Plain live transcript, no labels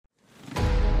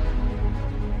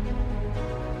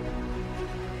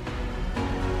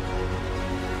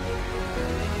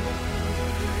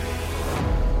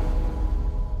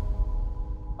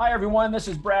Hi, everyone. This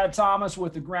is Brad Thomas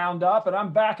with The Ground Up, and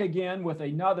I'm back again with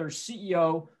another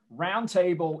CEO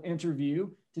Roundtable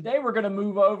interview. Today, we're going to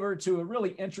move over to a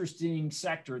really interesting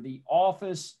sector, the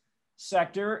office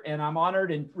sector, and I'm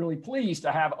honored and really pleased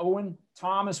to have Owen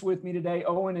Thomas with me today.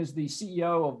 Owen is the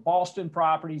CEO of Boston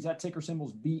Properties. That ticker symbol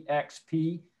is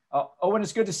BXP. Owen,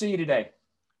 it's good to see you today.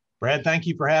 Brad, thank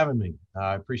you for having me.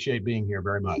 I appreciate being here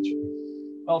very much.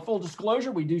 Well, full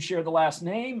disclosure, we do share the last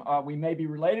name. We may be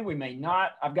related, we may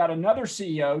not. I've got another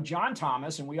CEO, John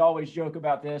Thomas, and we always joke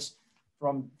about this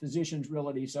from Physicians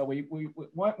Realty. So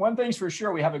one thing's for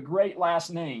sure, we have a great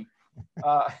last name.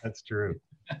 That's true.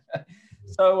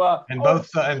 So and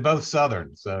both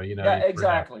Southern. So yeah,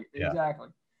 exactly.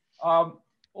 Well,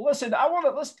 listen,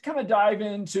 let's kind of dive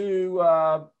into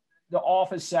the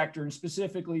office sector and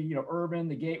specifically, urban,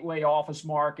 the gateway office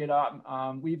market.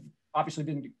 We've obviously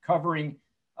been covering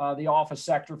the office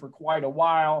sector for quite a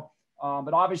while,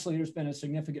 but obviously there's been a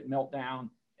significant meltdown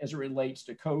as it relates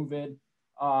to COVID.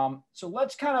 So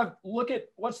let's kind of look at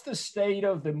what's the state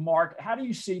of the market. How do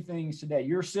you see things today?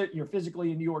 You're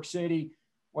physically in New York City,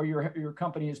 where your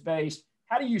company is based.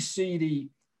 How do you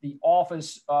see the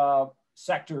office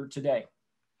sector today?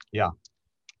 Yeah.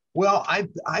 Well,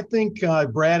 I think,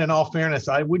 Brad, in all fairness,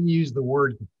 I wouldn't use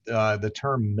the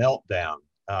term meltdown.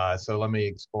 So let me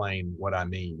explain what I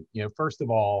mean. First of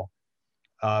all,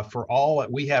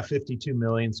 we have 52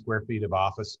 million square feet of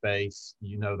office space.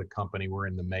 The company, we're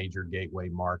in the major gateway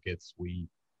markets. We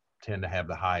tend to have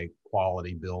the high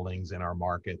quality buildings in our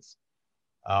markets.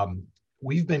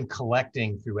 We've been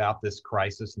collecting throughout this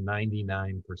crisis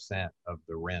 99% of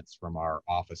the rents from our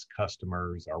office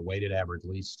customers. Our weighted average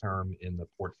lease term in the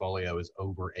portfolio is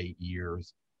over 8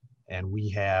 years. And we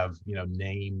have,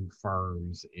 name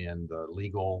firms in the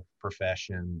legal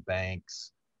profession,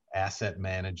 banks, asset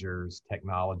managers,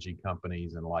 technology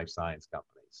companies, and life science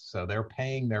companies. So they're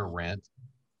paying their rent.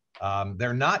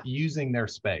 They're not using their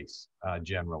space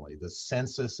generally. The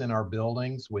census in our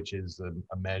buildings, which is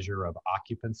a measure of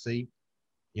occupancy,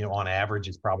 on average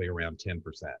is probably around 10%.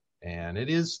 And it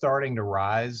is starting to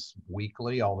rise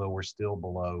weekly, although we're still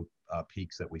below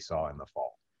peaks that we saw in the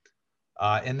fall.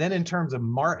 And then in terms of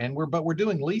but we're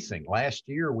doing leasing. Last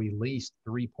year, we leased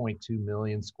 3.2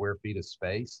 million square feet of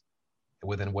space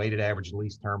with a weighted average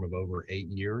lease term of over 8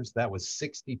 years. That was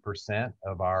 60%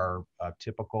 of our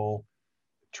typical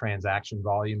transaction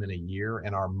volume in a year.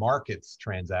 And our market's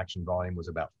transaction volume was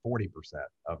about 40%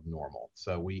 of normal.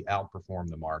 So we outperformed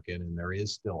the market, and there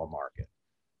is still a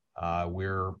market.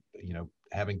 We're,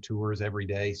 having tours every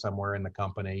day somewhere in the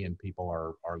company, and people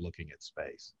are looking at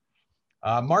space.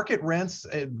 Market rents,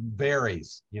 it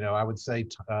varies. I would say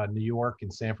New York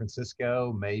and San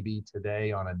Francisco, maybe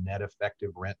today on a net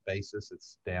effective rent basis,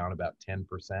 it's down about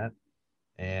 10%.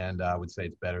 And I would say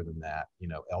it's better than that,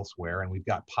 elsewhere. And we've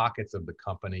got pockets of the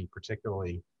company,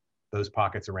 particularly those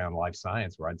pockets around life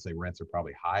science, where I'd say rents are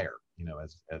probably higher,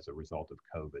 as a result of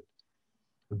COVID.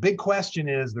 The big question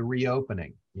is the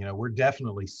reopening. We're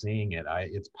definitely seeing it.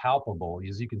 It's palpable.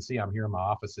 As you can see, I'm here in my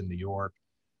office in New York.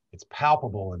 It's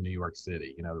palpable in New York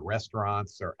City. The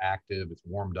restaurants are active. It's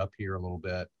warmed up here a little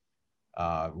bit.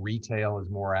 Retail is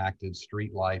more active.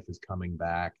 Street life is coming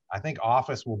back. I think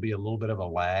office will be a little bit of a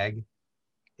lag.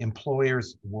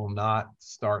 Employers will not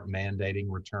start mandating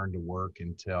return to work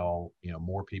until,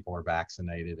 more people are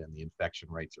vaccinated and the infection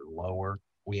rates are lower.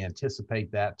 We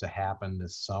anticipate that to happen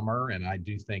this summer. And I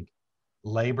do think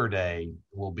Labor Day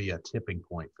will be a tipping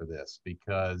point for this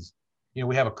because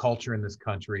we have a culture in this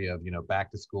country of,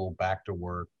 back to school, back to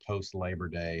work, post Labor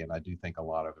Day. And I do think a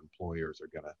lot of employers are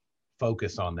going to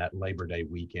focus on that Labor Day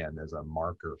weekend as a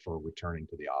marker for returning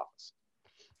to the office.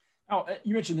 Oh,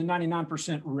 you mentioned the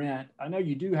 99% rent. I know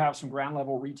you do have some ground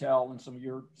level retail in some of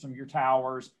your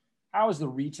towers. How is the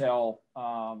retail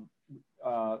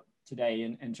today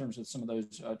in terms of some of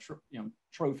those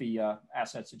trophy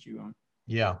assets that you own?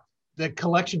 Yeah, the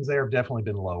collections there have definitely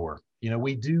been lower.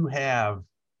 We do have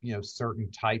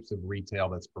certain types of retail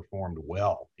that's performed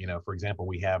well. For example,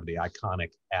 we have the iconic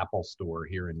Apple store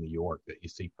here in New York that you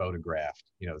see photographed.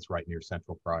 It's right near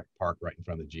Central Park, right in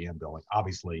front of the GM building.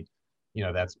 Obviously,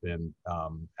 that's been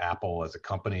Apple as a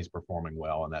company is performing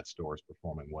well, and that store is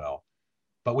performing well.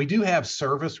 But we do have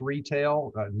service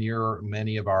retail near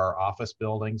many of our office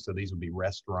buildings. So these would be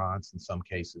restaurants, in some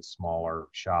cases, smaller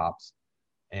shops.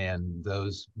 And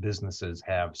those businesses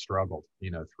have struggled,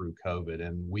 through COVID.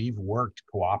 And we've worked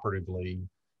cooperatively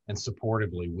and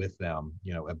supportively with them,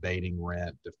 abating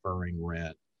rent, deferring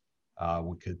rent,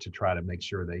 to try to make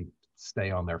sure they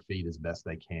stay on their feet as best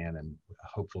they can and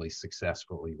hopefully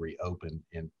successfully reopen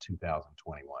in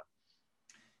 2021.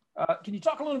 Can you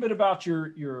talk a little bit about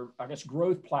your I guess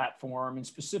growth platform, and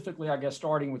specifically I guess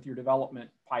starting with your development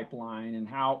pipeline, and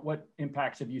what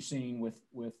impacts have you seen with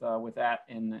that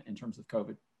in terms of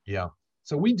COVID? Yeah.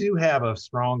 So we do have a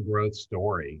strong growth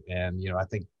story, and I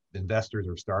think investors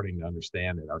are starting to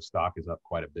understand it. Our stock is up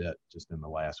quite a bit just in the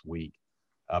last week,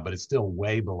 but it's still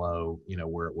way below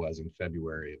where it was in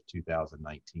February of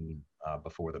 2019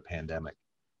 before the pandemic.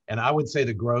 And I would say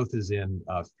the growth is in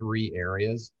three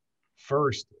areas.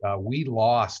 First, we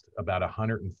lost about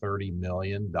 $130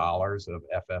 million of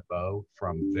FFO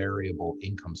from variable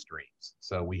income streams.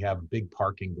 So we have big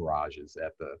parking garages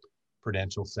at the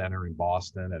Prudential Center in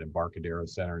Boston, at Embarcadero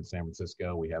Center in San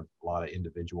Francisco. We have a lot of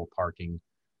individual parking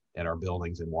at our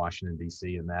buildings in Washington,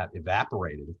 D.C., and that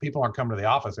evaporated. If people aren't coming to the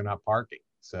office, they're not parking.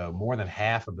 So more than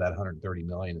half of that 130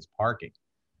 million is parking.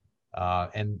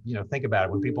 And think about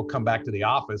it. When people come back to the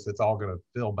office, it's all going to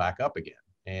fill back up again.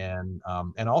 And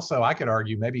also, I could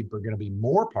argue maybe we're going to be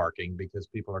more parking because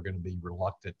people are going to be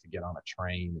reluctant to get on a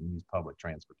train and use public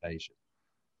transportation.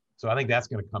 So I think that's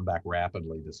going to come back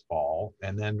rapidly this fall.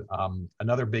 And then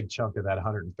another big chunk of that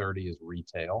 130 is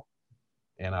retail.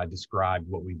 And I described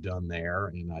what we've done there.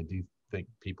 And I do think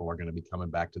people are going to be coming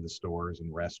back to the stores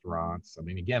and restaurants. I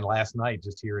mean, again, last night,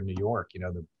 just here in New York,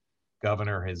 the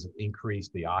governor has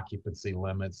increased the occupancy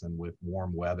limits, and with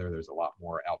warm weather, there's a lot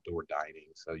more outdoor dining.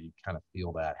 So you kind of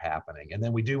feel that happening. And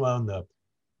then we do own the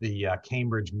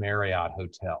Cambridge Marriott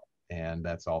Hotel, and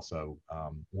that's also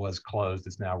was closed.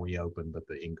 It's now reopened, but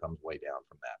the income's way down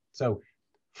from that. So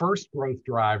first growth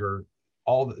driver,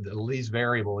 these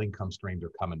variable income streams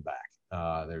are coming back.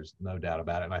 There's no doubt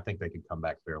about it. And I think they could come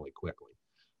back fairly quickly.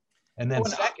 And then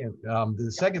second,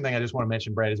 the second thing I just want to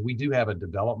mention, Brad, is we do have a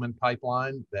development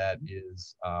pipeline that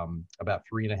is about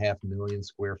 3.5 million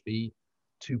square feet,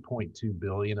 2.2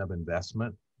 billion of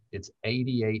investment. It's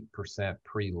 88%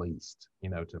 pre-leased,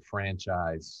 to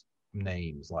franchise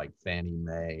names like Fannie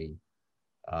Mae,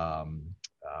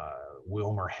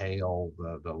 Wilmer Hale,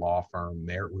 the law firm.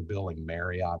 We're building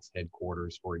Marriott's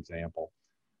headquarters, for example.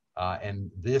 And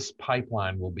this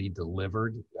pipeline will be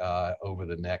delivered over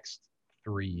the next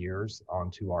 3 years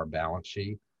onto our balance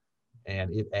sheet,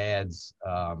 and it adds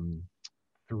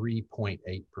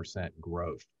 3.8%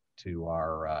 growth to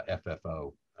our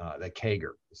FFO, the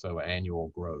CAGR, so annual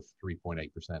growth, 3.8%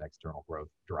 external growth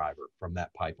driver from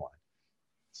that pipeline.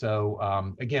 So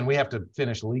again, we have to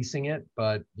finish leasing it,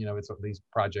 but these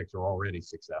projects are already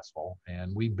successful,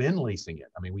 and we've been leasing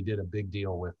it. I mean, we did a big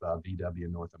deal with VW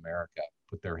North America,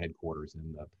 put their headquarters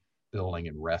in the building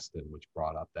in Reston, which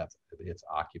brought up its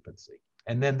occupancy.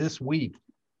 And then this week,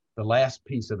 the last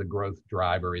piece of the growth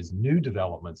driver is new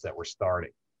developments that we're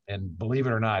starting. And believe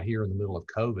it or not, here in the middle of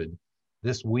COVID,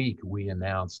 this week we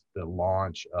announced the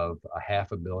launch of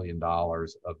 $500 million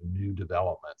of new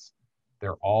developments.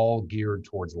 They're all geared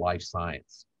towards life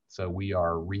science. So we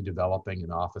are redeveloping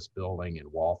an office building in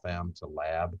Waltham to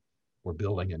lab. We're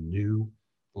building a new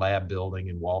lab building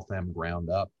in Waltham ground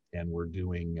up. And we're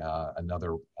doing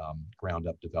another ground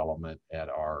up development at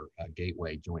our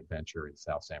Gateway joint venture in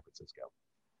South San Francisco.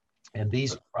 And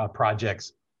these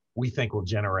projects, we think, will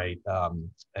generate an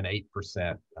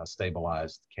 8%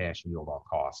 stabilized cash yield on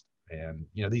cost. And,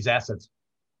 these assets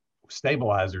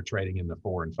stabilized are trading in the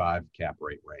 4 and 5 cap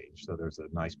rate range. So there's a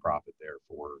nice profit there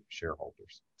for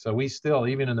shareholders. So we still,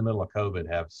 even in the middle of COVID,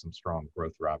 have some strong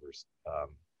growth drivers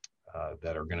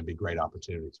that are going to be great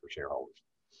opportunities for shareholders.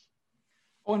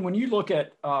 Oh, and when you look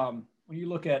at, now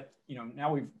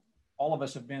all of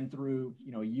us have been through,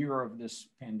 a year of this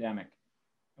pandemic.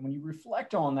 And when you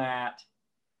reflect on that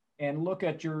and look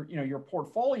at your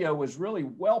portfolio was really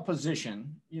well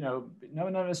positioned,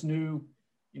 none of us knew,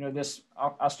 this,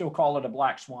 I still call it a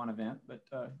black swan event, but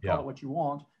call it what you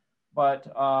want. But,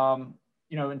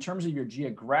 in terms of your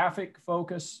geographic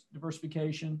focus,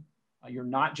 diversification, you're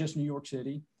not just New York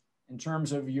City. In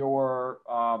terms of your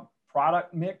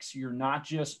product mix, you're not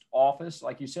just office.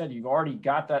 Like you said, you've already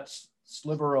got that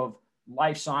sliver of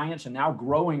life science and now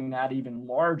growing that even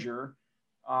larger.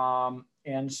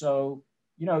 And so,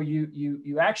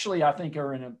 you actually, I think,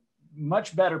 are in a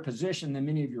much better position than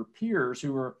many of your peers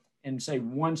who are in, say,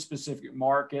 one specific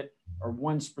market or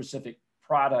one specific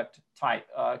product type.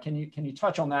 Can you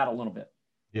touch on that a little bit?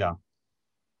 Yeah.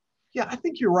 Yeah, I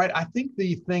think you're right. I think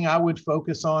the thing I would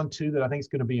focus on too, that I think is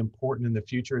going to be important in the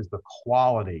future, is the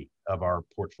quality of our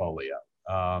portfolio.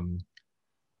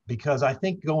 Because I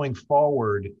think going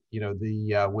forward,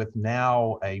 with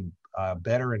now a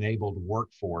better enabled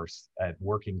workforce at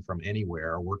working from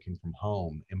anywhere or working from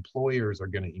home, employers are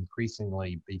going to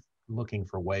increasingly be looking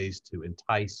for ways to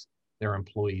entice their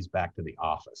employees back to the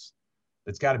office.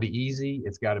 It's got to be easy.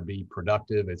 It's got to be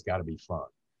productive. It's got to be fun.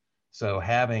 So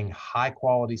having high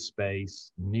quality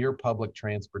space near public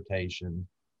transportation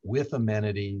with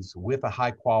amenities, with a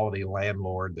high quality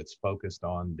landlord that's focused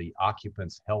on the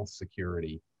occupant's health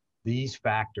security, these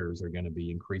factors are going to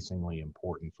be increasingly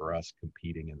important for us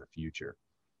competing in the future.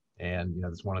 And,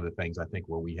 that's one of the things I think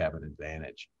where we have an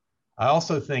advantage. I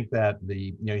also think that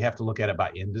you have to look at it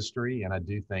by industry. And I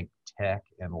do think tech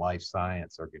and life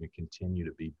science are going to continue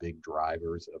to be big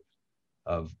drivers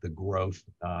of the growth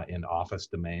in office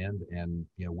demand. And,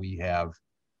 we have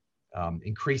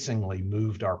increasingly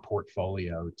moved our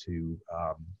portfolio to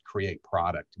create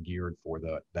product geared for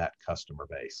that customer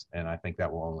base. And I think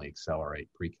that will only accelerate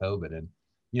pre-COVID. And,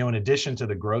 in addition to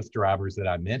the growth drivers that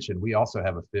I mentioned, we also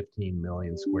have a 15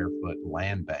 million square foot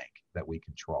land bank that we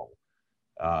control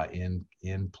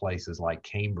in places like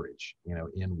Cambridge,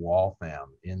 in Waltham,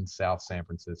 in South San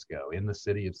Francisco, in the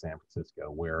city of San Francisco,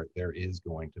 where there is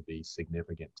going to be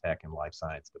significant tech and life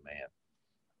science demand.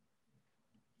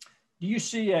 Do you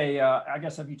see I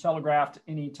guess, have you telegraphed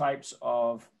any types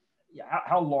of,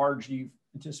 how large do you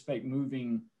anticipate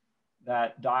moving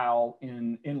that dial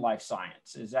in life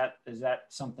science? Is that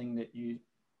something that you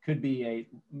could be a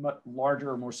much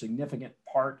larger or more significant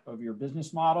part of your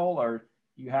business model, or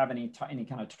do you have any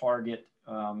kind of target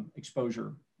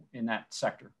exposure in that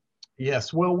sector?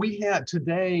 Yes, well, we had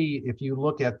today, if you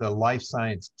look at the life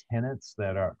science tenants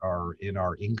that are in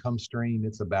our income stream,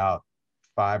 it's about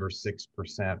 5 or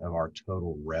 6% of our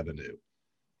total revenue.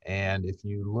 And if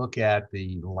you look at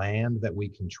the land that we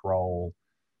control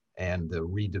and the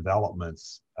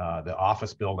redevelopments, the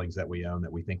office buildings that we own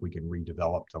that we think we can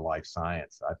redevelop to life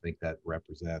science, I think that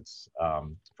represents,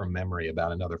 from memory,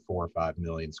 about another 4 or 5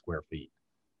 million square feet.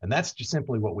 And that's just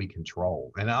simply what we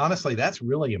control. And honestly, that's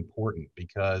really important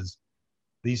because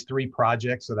these 3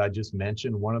 projects that I just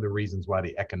mentioned, one of the reasons why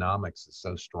the economics is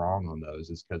so strong on those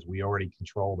is because we already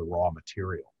control the raw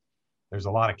material. There's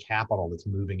a lot of capital that's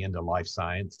moving into life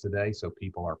science today, so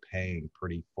people are paying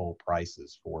pretty full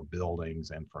prices for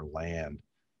buildings and for land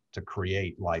to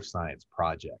create life science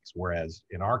projects. Whereas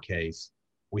in our case,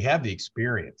 we have the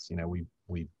experience.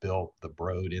 We've built the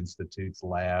Broad Institute's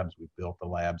labs, we've built the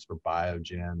labs for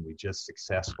Biogen. We just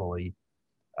successfully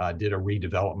did a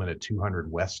redevelopment at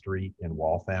 200 West Street in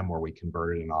Waltham, where we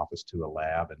converted an office to a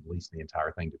lab and leased the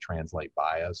entire thing to Translate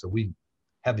Bio. So we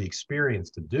have the experience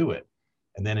to do it.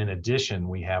 And then in addition,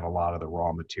 we have a lot of the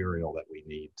raw material that we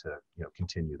need to,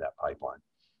 continue that pipeline.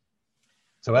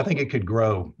 So I think it could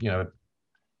grow.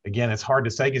 Again, it's hard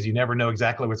to say because you never know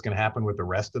exactly what's going to happen with the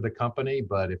rest of the company.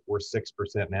 But if we're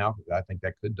 6% now, I think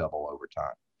that could double over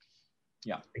time.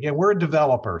 Yeah. Again, we're a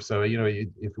developer. So,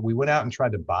 if we went out and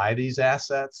tried to buy these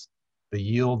assets, the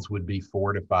yields would be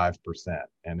 4 to 5%.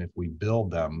 And if we build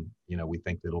them, we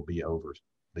think the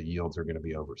yields are going to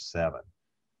be over 7.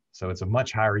 So it's a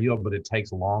much higher yield, but it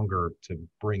takes longer to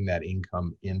bring that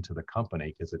income into the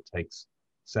company because it takes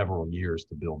several years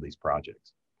to build these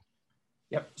projects.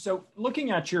 Yep. So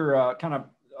looking at your kind of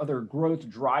other growth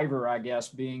driver, I guess,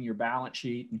 being your balance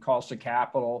sheet and cost of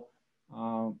capital,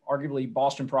 arguably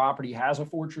Boston Property has a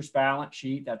fortress balance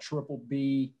sheet, that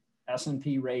BBB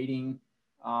S&P rating.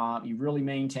 You really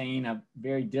maintain a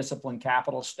very disciplined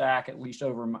capital stack, at least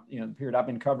over the period I've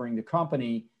been covering the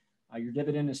company. Your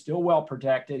dividend is still well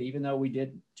protected, even though we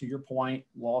did, to your point,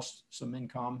 lost some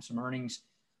income, some earnings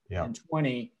in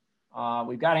 20.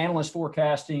 We've got analysts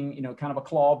forecasting, kind of a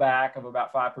clawback of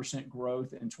about 5%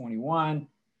 growth in 21,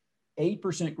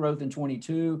 8% growth in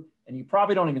 22. And you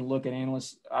probably don't even look at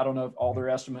analysts. I don't know if all their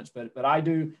estimates, but I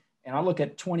do. And I look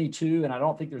at 22, and I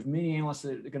don't think there's many analysts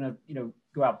that are going to,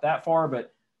 go out that far.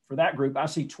 But for that group, I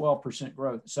see 12%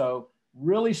 growth. So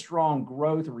really strong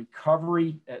growth,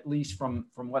 recovery, at least from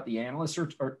what the analysts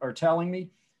are telling me.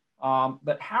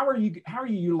 But how are you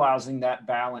utilizing that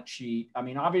balance sheet? I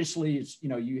mean, obviously, it's,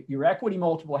 your equity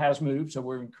multiple has moved, so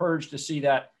we're encouraged to see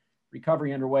that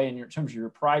recovery underway in terms of your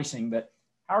pricing. But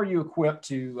how are you equipped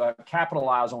to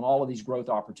capitalize on all of these growth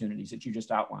opportunities that you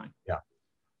just outlined? Yeah.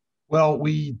 Well,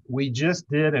 we just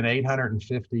did an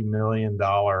 $850 million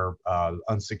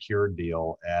unsecured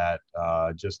deal at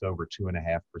just over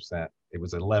 2.5%. It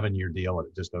was an 11-year deal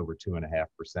at just over 2.5%.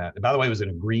 And by the way, it was in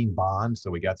a green bond, so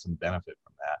we got some benefit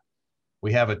from that.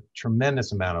 We have a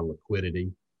tremendous amount of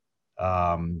liquidity.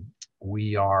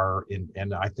 We are in,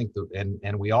 and I think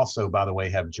and we also, by the way,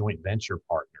 have joint venture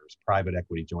partners, private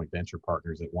equity joint venture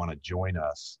partners that want to join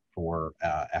us for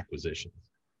acquisitions.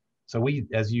 So we,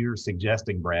 as you're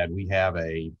suggesting, Brad, we have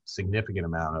a significant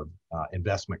amount of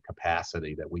investment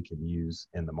capacity that we can use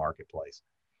in the marketplace.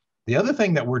 The other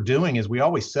thing that we're doing is we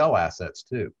always sell assets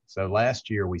too. So last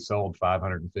year we sold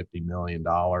 $550 million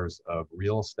of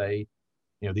real estate.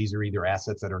 these are either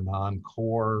assets that are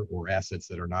non-core or assets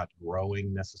that are not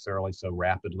growing necessarily so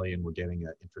rapidly, and we're getting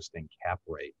an interesting cap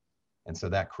rate. And so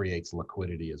that creates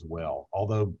liquidity as well.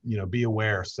 Although, be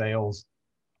aware, sales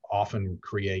often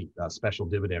create special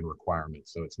dividend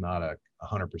requirements. So it's not a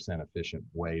 100% efficient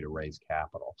way to raise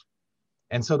capital.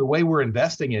 And so the way we're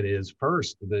investing it is,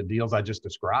 first, the deals I just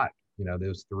described,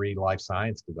 those 3 life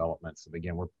science developments. And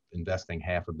again, we're investing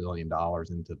 $500 million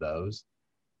into those.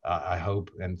 I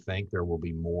hope and think there will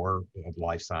be more of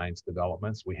life science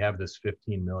developments. We have this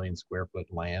 15 million square foot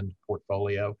land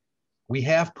portfolio. We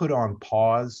have put on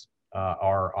pause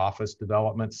our office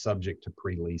developments subject to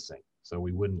pre-leasing. So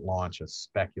we wouldn't launch a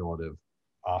speculative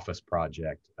office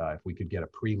project. If we could get a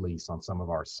pre-lease on some of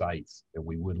our sites, then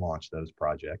we would launch those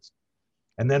projects.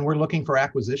 And then we're looking for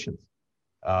acquisitions.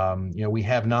 We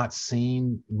have not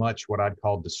seen much what I'd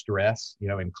call distress,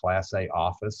 in Class A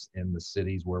office in the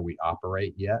cities where we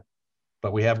operate yet.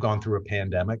 But we have gone through a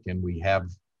pandemic, and we have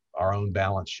our own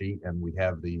balance sheet, and we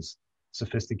have these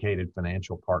sophisticated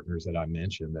financial partners that I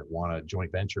mentioned that want to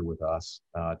joint venture with us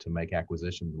to make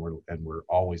acquisitions. And we're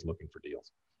always looking for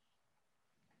deals.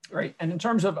 Great. And in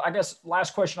terms of, I guess,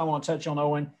 last question I want to touch on,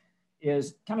 Owen,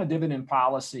 is kind of dividend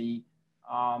policy.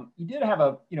 You did have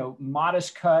a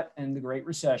modest cut in the Great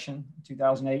Recession,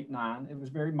 2008-9. It was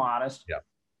very modest. Yeah.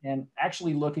 And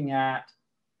actually looking at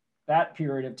that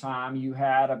period of time, you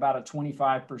had about a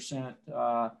 25%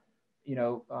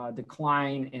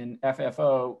 decline in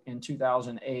FFO in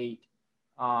 2008,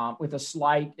 with a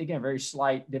slight, again, very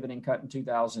slight dividend cut in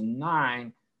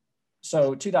 2009.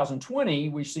 So 2020,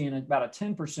 we've seen about a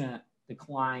 10%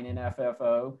 decline in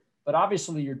FFO, but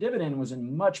obviously your dividend was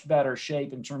in much better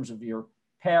shape in terms of your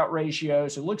payout ratio.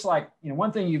 So it looks like,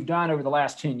 one thing you've done over the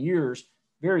last 10 years,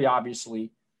 very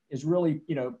obviously, is really,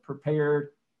 prepared,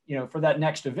 for that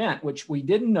next event, which we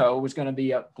didn't know was going to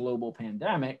be a global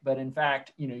pandemic. But in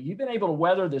fact, you've been able to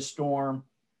weather this storm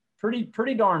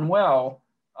pretty darn well,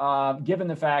 given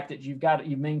the fact that you've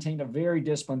maintained a very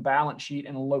disciplined balance sheet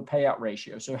and a low payout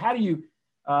ratio. So how do you,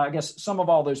 I guess, sum of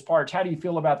all those parts, how do you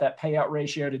feel about that payout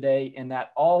ratio today and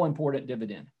that all important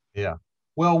dividend? Yeah.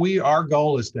 Well, our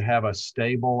goal is to have a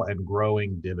stable and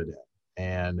growing dividend.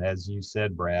 And as you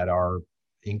said, Brad, our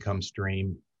income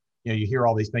stream, you hear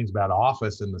all these things about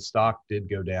office, and the stock did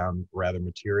go down rather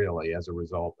materially as a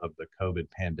result of the COVID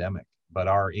pandemic, but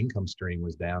our income stream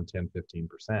was down 10,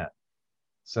 15%.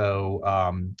 So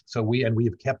we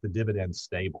have kept the dividend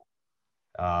stable.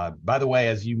 By the way,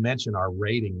 as you mentioned, our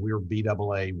rating, we're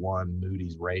Baa1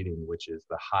 Moody's rating, which is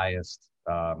the highest,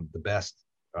 the best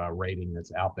rating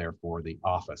that's out there for the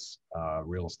office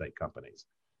real estate companies.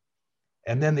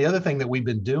 And then the other thing that we've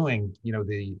been doing,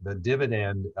 the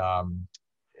dividend, our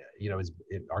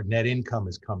net income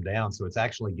has come down. So it's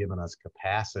actually given us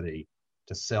capacity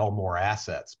to sell more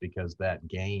assets, because that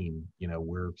gain,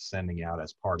 we're sending out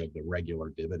as part of the regular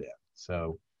dividend.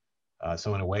 So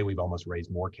in a way, we've almost raised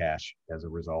more cash as a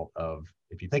result of,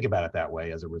 if you think about it that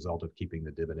way, as a result of keeping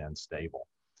the dividend stable.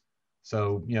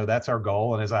 So, that's our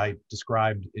goal. And as I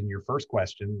described in your first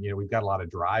question, we've got a lot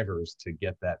of drivers to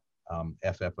get that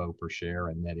FFO per share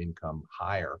and net income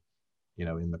higher,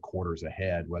 in the quarters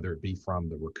ahead, whether it be from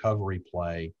the recovery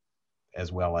play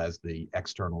as well as the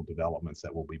external developments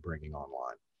that we'll be bringing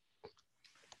online.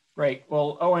 Great.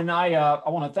 Well, Owen, I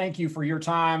want to thank you for your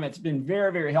time. It's been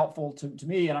very, very helpful to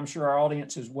me, and I'm sure our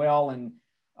audience as well. And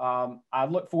I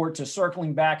look forward to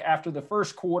circling back after the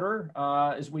first quarter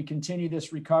as we continue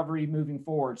this recovery moving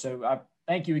forward. So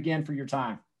thank you again for your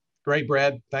time. Great,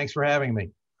 Brad. Thanks for having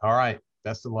me. All right.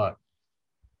 Best of luck.